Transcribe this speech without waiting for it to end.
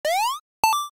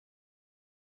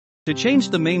To change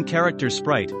the main character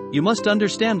sprite, you must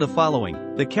understand the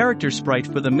following. The character sprite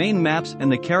for the main maps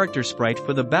and the character sprite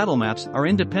for the battle maps are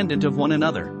independent of one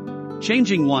another.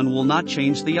 Changing one will not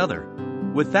change the other.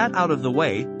 With that out of the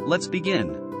way, let's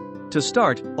begin. To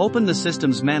start, open the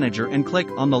Systems Manager and click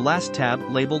on the last tab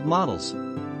labeled Models.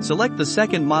 Select the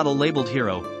second model labeled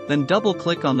Hero, then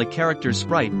double-click on the character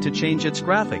sprite to change its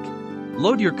graphic.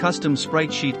 Load your custom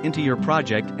sprite sheet into your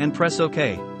project and press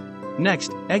OK.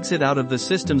 Next, exit out of the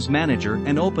Systems Manager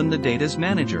and open the Data's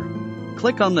Manager.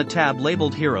 Click on the tab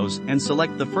labeled Heroes and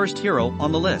select the first hero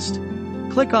on the list.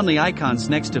 Click on the icons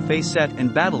next to Face Set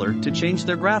and Battler to change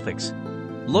their graphics.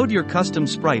 Load your custom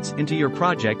sprites into your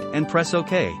project and press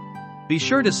OK. Be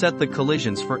sure to set the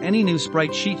collisions for any new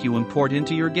sprite sheet you import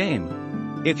into your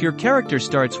game. If your character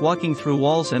starts walking through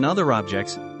walls and other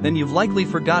objects, then you've likely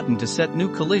forgotten to set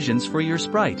new collisions for your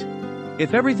sprite.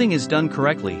 If everything is done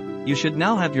correctly, you should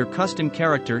now have your custom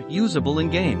character usable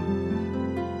in-game.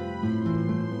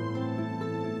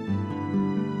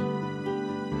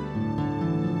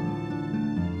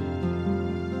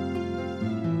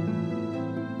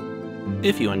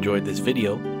 If you enjoyed this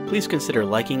video, please consider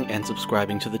liking and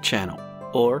subscribing to the channel,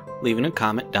 or leaving a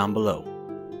comment down below.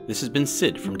 This has been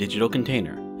Sid from Digital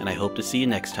Container, and I hope to see you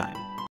next time.